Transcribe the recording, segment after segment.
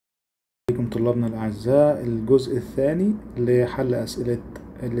طلابنا الأعزاء الجزء الثاني لحل أسئلة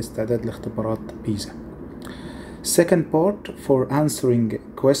الاستعداد لاختبارات بيزا. Second part for answering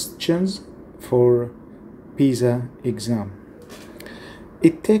questions for Pisa exam.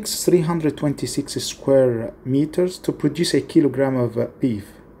 It takes 326 square meters to produce a kilogram of beef,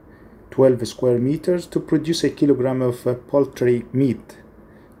 12 square meters to produce a kilogram of poultry meat,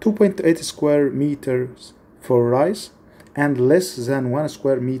 2.8 square meters for rice, and less than 1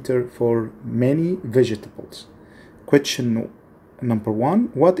 square meter for many vegetables. Question number 1.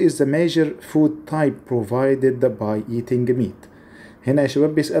 What is the major food type provided by eating meat? هنا يا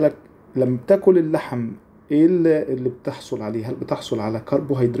شباب بيسألك لما بتاكل اللحم ايه اللي بتحصل عليه؟ هل بتحصل على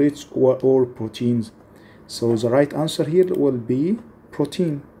carbohydrates or proteins? So the right answer here will be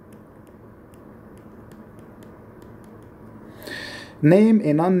protein. Name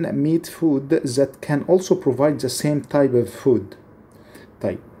a non-meat food that can also provide the same type of food.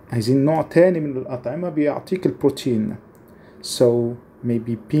 طيب عايزين نوع تاني من الأطعمة بيعطيك البروتين. So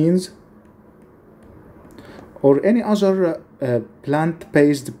maybe beans or any other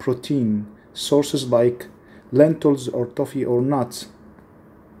plant-based protein sources like lentils or tofu or nuts.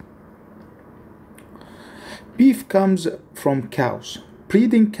 Beef comes from cows.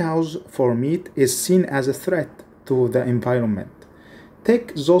 Breeding cows for meat is seen as a threat to the environment.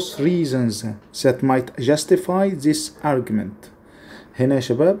 Take those reasons that might justify this argument. هنا يا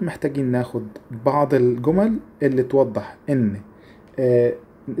شباب محتاجين ناخد بعض الجمل اللي توضح ان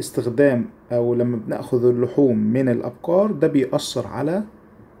استخدام او لما بناخذ اللحوم من الابقار ده بيأثر على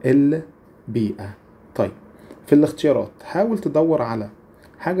البيئة. طيب في الاختيارات حاول تدور على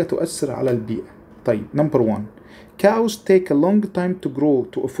حاجة تؤثر على البيئة. طيب number 1. Cows take a long time to grow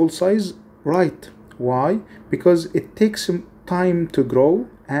to a full size. Right. Why? Because it takes time to grow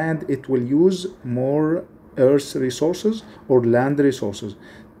and it will use more earth resources or land resources.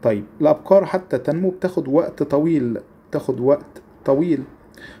 طيب الأبقار حتى تنمو بتاخد وقت طويل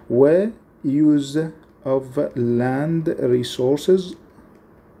و use of land resources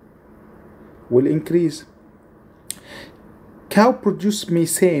will increase. Cow produce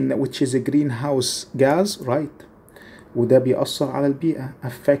methane which is a greenhouse gas, right? وده بيأثر على البيئة,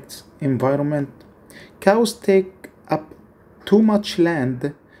 affects environment. Cows take up too much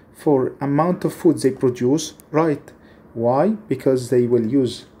land for amount of food they produce, right? Why? Because they will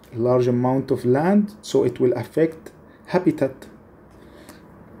use a large amount of land, so it will affect habitat.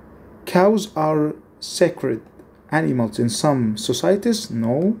 Cows are sacred animals in some societies.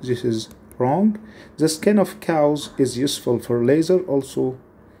 No, this is wrong. The skin of cows is useful for laser, also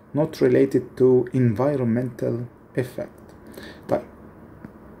not related to environmental effect. طيب.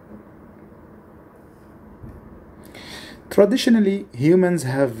 Traditionally, humans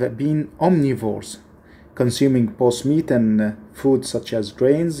have been omnivores, consuming both meat and food such as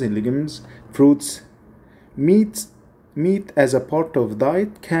grains, legumes, fruits. Meat as a part of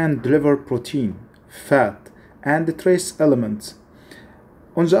diet can deliver protein, fat, and trace elements.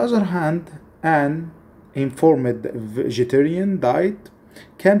 On the other hand, an informed vegetarian diet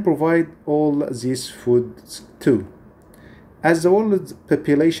can provide all these foods too. As the world's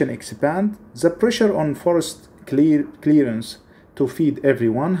population expands, the pressure on forest clearance to feed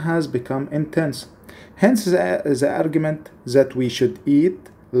everyone has become intense. Hence the argument that we should eat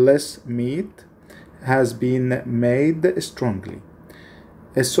less meat has been made strongly.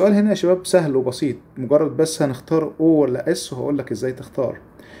 السؤال هنا يا شباب سهل وبسيط, مجرد بس هنختار O ولا S وهقول لك ازاي تختار.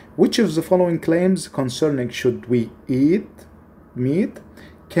 Which of the following claims concerning should we eat meat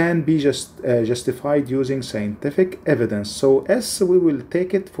can be justified using scientific evidence? So S, we will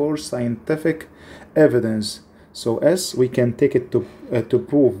take it for scientific evidence. So S, we can take it to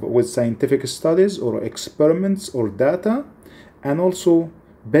prove with scientific studies or experiments or data, and also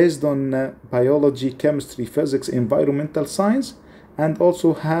based on biology, chemistry, physics, environmental science, and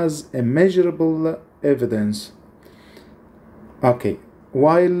also has a measurable evidence. Okay,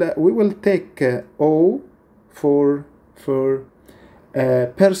 while we will take O for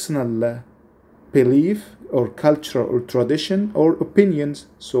personal belief or culture or tradition or opinions.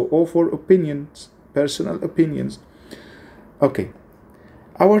 So O for opinions, personal opinions. Okay,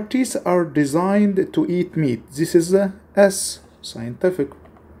 our teeth are designed to eat meat. This is S, scientific.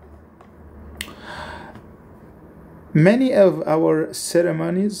 Many of our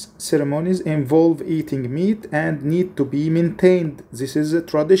ceremonies involve eating meat and need to be maintained. This is a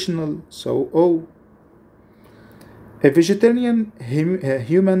traditional, so O. A vegetarian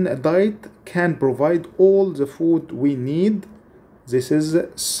human diet can provide all the food we need. This is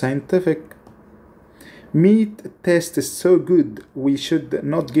scientific. Meat tastes so good, we should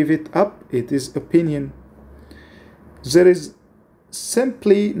not give it up. It is opinion. There is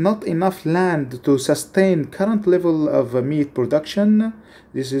simply not enough land to sustain current level of meat production.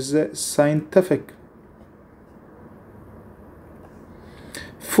 This is scientific.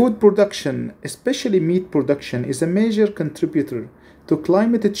 Food production, especially meat production, is a major contributor to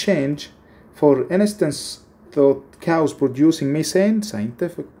climate change. For instance, the cows producing methane,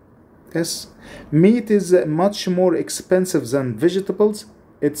 scientific. Yes, meat is much more expensive than vegetables.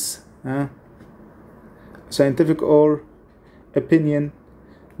 It's scientific or opinion.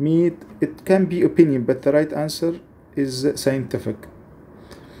 Meat, it can be opinion, but the right answer is scientific.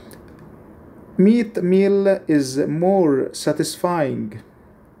 Meat meal is more satisfying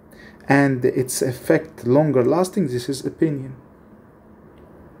and its effect longer lasting. This is opinion.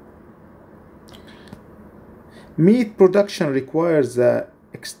 Meat production requires the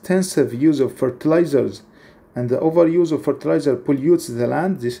extensive use of fertilizers, and the overuse of fertilizer pollutes the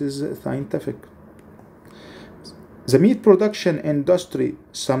land. This is scientific. The meat production industry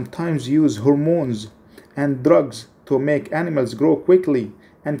sometimes use hormones and drugs to make animals grow quickly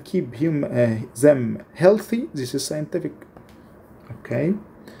and keep them healthy. This is scientific. Okay.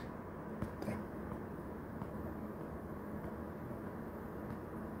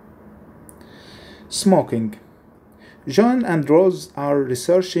 Smoking. John and Rose are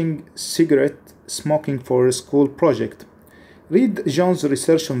researching cigarette smoking for a school project. Read John's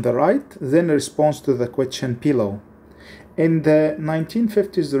research on the right, then response to the question below. In the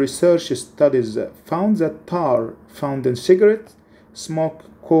 1950s, research studies found that tar found in cigarette smoke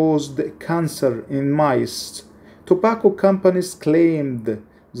caused cancer in mice. Tobacco companies claimed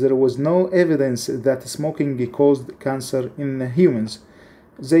there was no evidence that smoking caused cancer in humans.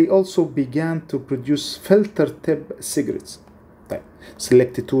 They also began to produce filter tip cigarettes.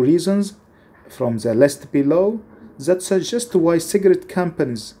 Select two reasons from the list below that suggest why cigarette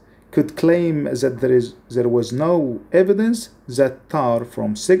companies could claim that there was no evidence that tar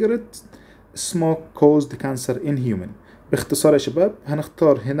from cigarette smoke caused cancer in human. باختصار يا شباب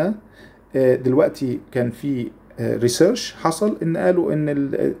هنختار هنا دلوقتي كان في ريسيرش حصل ان قالوا ان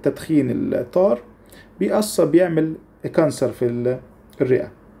التدخين التار بيعمل كانسر في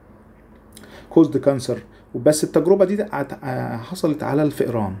الرئة caused cancer. وبس التجربة دي حصلت على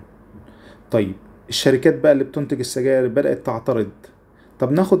الفئران. طيب الشركات بقى اللي بتنتج السجاير بدأت تعترض.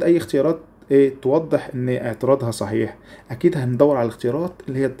 طب ناخد اي اختيارات توضح ان اعتراضها صحيح. اكيد هندور على الاختيارات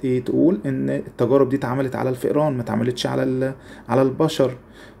اللي هي تقول ان التجارب دي اتعملت على الفئران ما اتعملتش على البشر.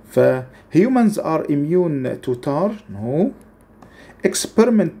 ف humans are immune to tar. No.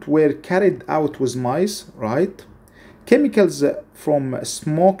 Experiments were carried out with mice, right? Chemicals from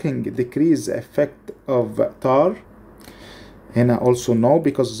smoking decrease the effect of tar. هنا also no,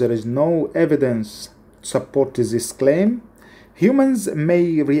 because there is no evidence to support this claim. Humans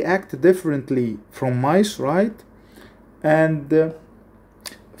may react differently from mice, right? And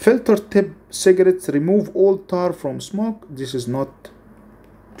filter tip cigarettes remove all tar from smoke. This is not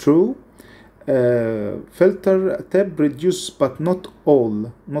true. Filter tip reduce but not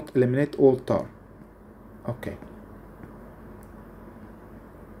eliminate all tar. Okay.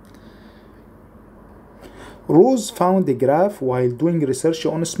 Rose found a graph while doing research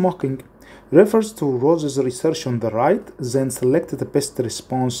on smoking. Refers to Rose's research on the right, then select the best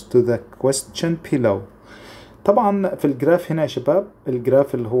response to the question below. طبعا في الجراف هنا يا شباب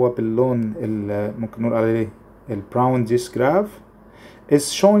الجراف اللي هو باللون اللي ممكن نقول عليه البراون this graph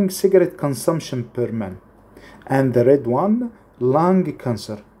is showing cigarette consumption per man, and the red one lung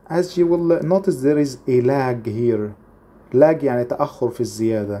cancer. As you will notice there is a lag here. lag يعني تأخر في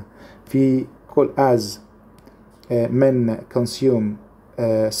الزيادة. في كل as men consume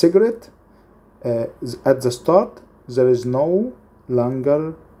cigarette at the start there is no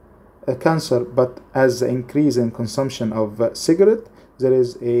longer cancer, but as the increase in consumption of cigarette there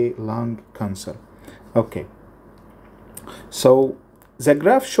is a lung cancer. Okay, so the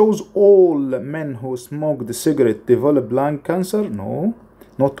graph shows all men who smoke the cigarette develop lung cancer. No,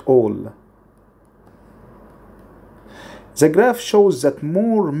 not all. The graph shows that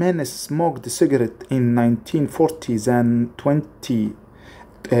more men smoked cigarette in 1940 than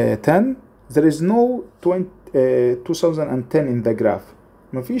 2010. There is no 2010 in the graph.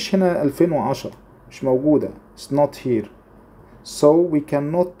 مفيش هنا 2010 مش موجودة. It's not here. So we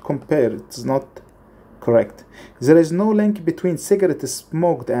cannot compare. It's not correct. There is no link between cigarette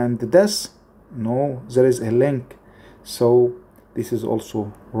smoked and death. No, there is a link. So this is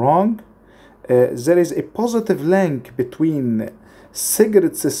also wrong. There is a positive link between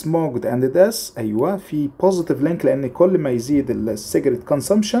cigarettes smoked and death. أيوة في positive link لأن كل ما يزيد السيجرت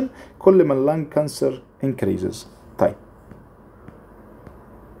consumption كل ما lung cancer increases. طيب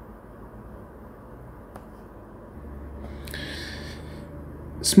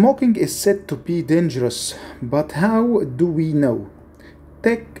Smoking is said to be dangerous, but how do we know?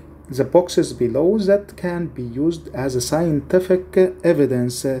 Take the boxes below that can be used as a scientific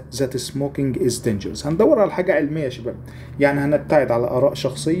evidence that smoking is dangerous. هندور على حاجة علمية يا شباب، يعني هنبتعد على آراء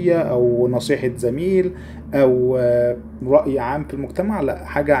شخصية أو نصيحة زميل أو رأي عام في المجتمع، لا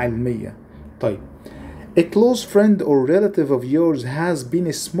حاجة علمية. طيب a close friend or relative of yours has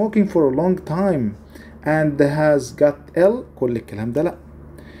been smoking for a long time and has got ill. كل الكلام ده لا.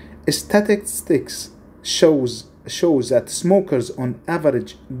 Statistics shows that smokers on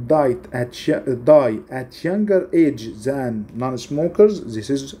average die at younger age than non-smokers.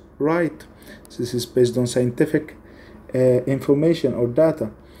 This is right. This is based on scientific information or data,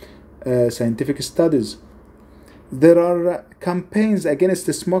 scientific studies. There are campaigns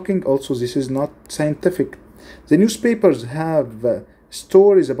against smoking. Also, this is not scientific. The newspapers have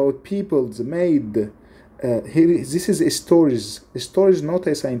stories about people made. This is stories, not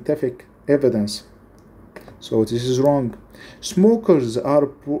a scientific evidence. So this is wrong. Smokers are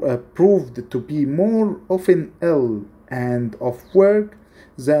proved to be more often ill and off work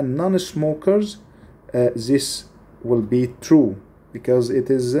than non-smokers. This will be true because it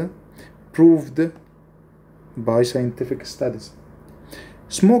is proved by scientific studies.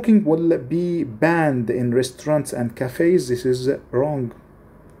 Smoking will be banned in restaurants and cafes. This is wrong,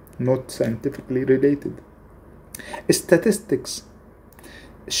 not scientifically related. Statistics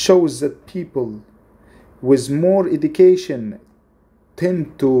shows that people with more education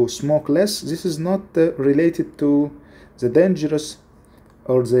tend to smoke less. This is not related to the dangerous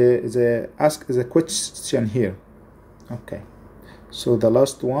or the question here. Okay, so the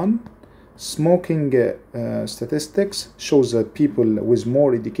last one, smoking statistics shows that people with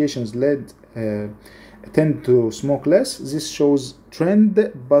more educations tend to smoke less. This shows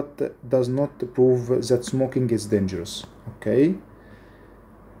trend but does not prove that smoking is dangerous. Okay.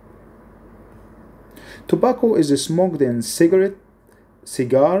 Tobacco is smoked in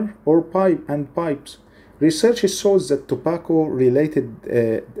cigar or pipes. Research shows that tobacco-related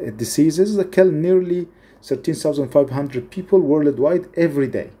diseases kill nearly 13,500 people worldwide every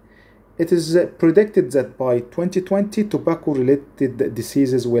day. It is predicted that by 2020, tobacco-related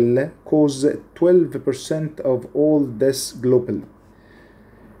diseases will cause 12% of all deaths globally.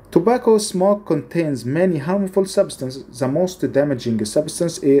 Tobacco smoke contains many harmful substances. The most damaging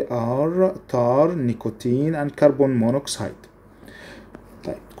substances are tar, nicotine, and carbon monoxide.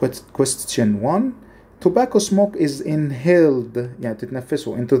 Question 1. Tobacco smoke is inhaled يعني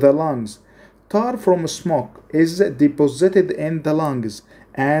تتنفسه into the lungs. Tar from smoke is deposited in the lungs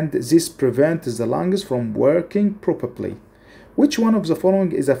and this prevents the lungs from working properly. Which one of the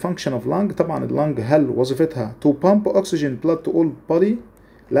following is a function of lung؟ طبعا اللنج هل وظيفتها to pump oxygen blood to all body؟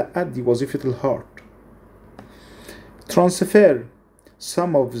 لا، دي وظيفة الهارت. Transfer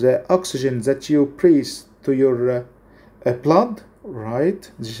some of the oxygen that you breathe to your blood.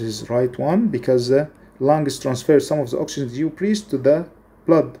 Right, this is right one because the lungs transfer some of the oxygen you breathe to the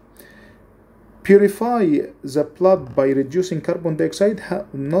blood. Purify the blood by reducing carbon dioxide.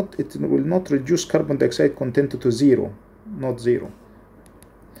 It will not reduce carbon dioxide content to zero, not zero.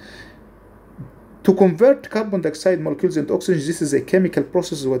 To convert carbon dioxide molecules into oxygen, this is a chemical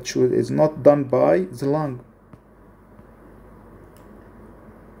process which is not done by the lung.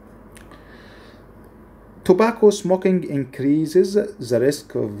 Tobacco smoking increases the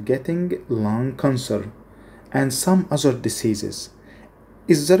risk of getting lung cancer and some other diseases.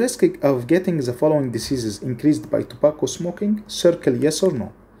 Is the risk of getting the following diseases increased by tobacco smoking? Circle yes or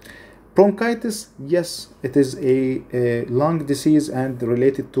no. Bronchitis, yes, it is a lung disease and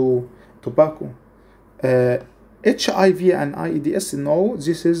related to tobacco. HIV and AIDS, no,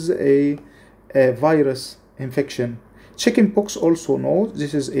 this is a virus infection. Chickenpox also, no,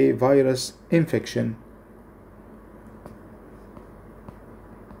 this is a virus infection.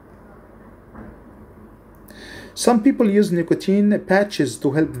 Some people use nicotine patches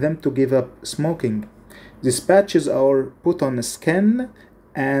to help them to give up smoking. These patches are put on the skin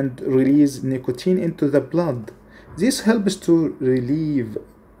and release nicotine into the blood. This helps to relieve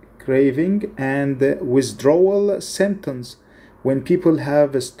craving and withdrawal symptoms when people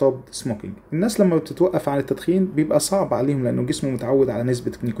have stopped smoking. الناس لما بتتوقف عن التدخين بيبقى صعب عليهم لأنه جسمه متعود على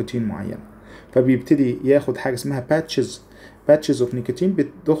نسبة نيكوتين معينة، فبيبتدي ياخد حاجة اسمها patches of nicotine،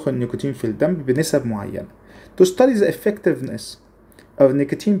 بتدخل النيكوتين في الدم بنسب معينة. To study the effectiveness of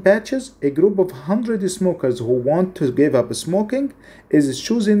nicotine patches, a group of 100 smokers who want to give up smoking is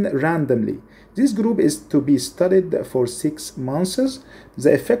chosen randomly. This group is to be studied for 6 months.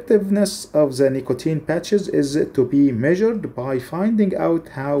 The effectiveness of the nicotine patches is to be measured by finding out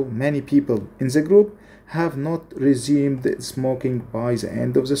how many people in the group have not resumed smoking by the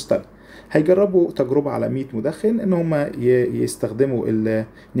end of the study. هيجربوا تجربة على 100 مدخن ان هم يستخدموا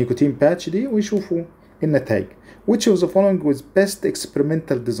النيكوتين باتش دي ويشوفوا النتائج. Which of the following was best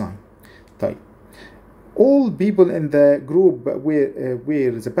experimental design؟ طيب all people in the group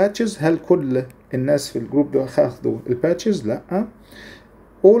wear the patches. هل كل الناس في الجروب ده خدوا الباتشز؟ لا.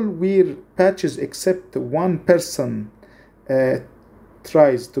 all wear patches except one person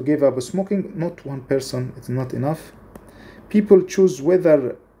tries to give up smoking. Not one person, it's not enough. People choose whether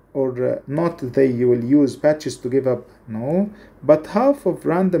or not they will use patches to give up. No. But half of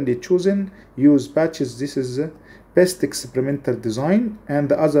randomly chosen use patches. This is best experimental design, and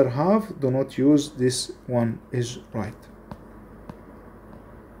the other half do not use. This one is right.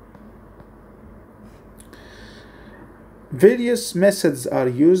 Various methods are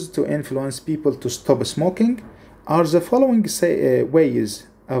used to influence people to stop smoking. Are the following ways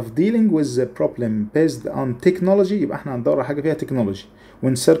of dealing with the problem based on technology؟ يبقى احنا هندور على حاجة فيها technology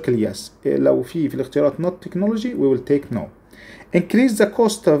ونسيركل yes. لو في الاختيارات not technology we will take no. Increase the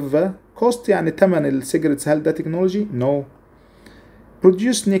cost of cost يعني ثمن السيجرتس، هل ده technology؟ No.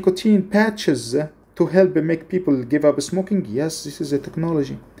 Produce nicotine patches to help make people give up smoking. Yes, this is a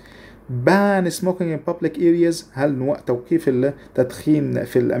technology. Ban smoking in public areas. هل توقيف التدخين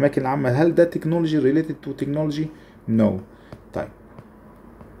في الأماكن العامة هل ده technology related to technology؟ No. طيب.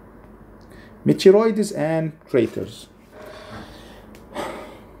 Meteoroids and craters.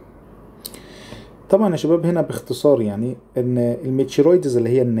 طبعا يا شباب هنا باختصار يعني ان الميتيرويدز اللي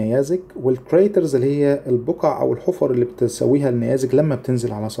هي النيازك والكريترز اللي هي البقع او الحفر اللي بتسويها النيازك لما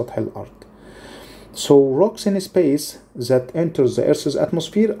بتنزل على سطح الارض. So rocks in space that enters the Earth's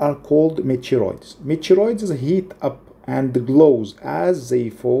atmosphere are called meteoroids. Meteoroids heat up and glows as they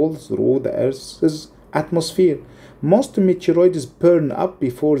fall through the Earth's atmosphere. Most meteoroids burn up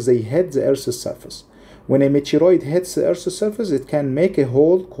before they hit the Earth's surface. When a meteoroid hits the Earth's surface, it can make a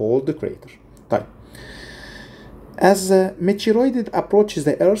hole called a crater. طيب. As the meteoroid approaches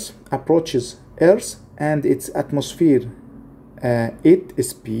Earth and its atmosphere, it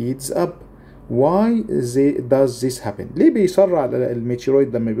speeds up. Why does this happen؟ ليه بيسرع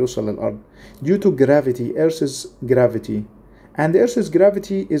الميتيرويد لما بيوصل للأرض؟ Due to gravity, Earth's gravity. And Earth's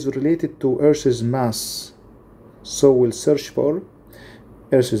gravity is related to Earth's mass. So we'll search for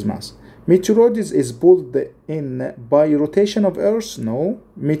Earth's mass. Meteoroid is pulled in by rotation of Earth? No.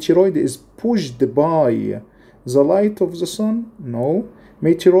 Meteoroid is pushed by the light of the sun? No.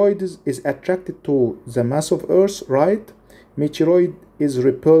 Meteoroid is attracted to the mass of Earth? Right. Meteoroid is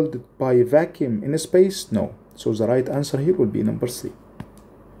repelled by vacuum in space? No. So the right answer here will be number 3.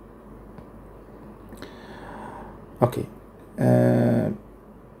 Okay.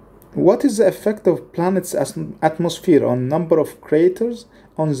 What is the effect of planet's atmosphere on number of craters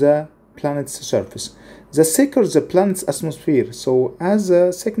on the planet's surface? The thicker the planet's atmosphere, so as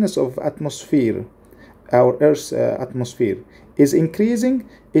the thickness of atmosphere, our Earth's atmosphere is increasing,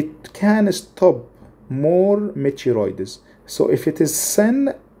 it can stop more meteoroids. So if it is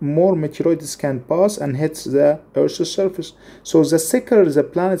thin, more meteoroids can pass and hit the Earth's surface. So the thicker the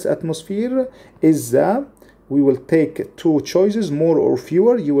planet's atmosphere is, we will take two choices, more or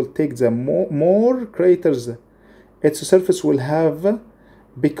fewer. You will take the more craters its surface will have,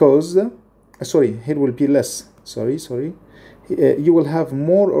 because sorry, here will be less. Sorry. You will have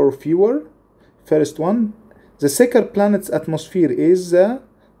more or fewer. First one, the thicker planet's atmosphere is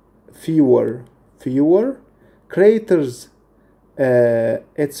fewer craters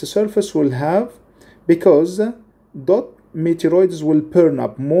its surface will have, because dot meteoroids will burn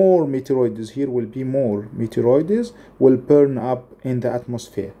up. More meteoroids, here will be more meteoroids will burn up in the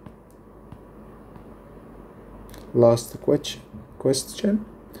atmosphere. Last question.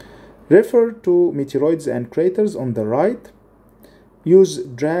 Refer to meteoroids and craters on the right. Use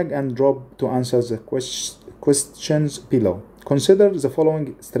drag and drop to answer the questions below. Consider the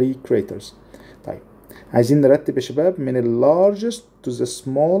following 3 craters. طيب عايزين نرتب يا شباب من ال largest to the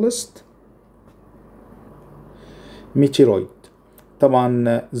smallest meteoroid.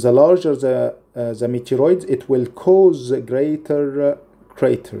 طبعا the larger the meteoroid, it will cause a greater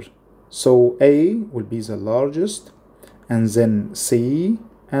crater. So A will be the largest, and then C,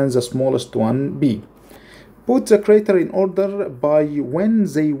 and the smallest one B. Put the crater in order by when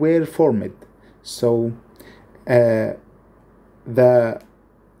they were formed. So the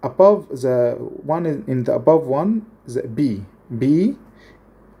above, the one in the above one, the B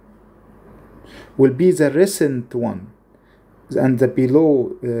will be the recent one, and the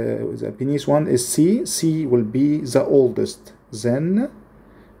below the beneath one is C will be the oldest, then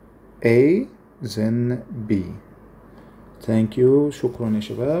A, then B. ثانك يو، شكرا يا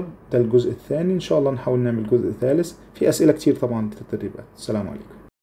شباب. ده الجزء الثاني، ان شاء الله نحاول نعمل جزء ثالث في اسئله كتير طبعا في التدريبات. السلام عليكم.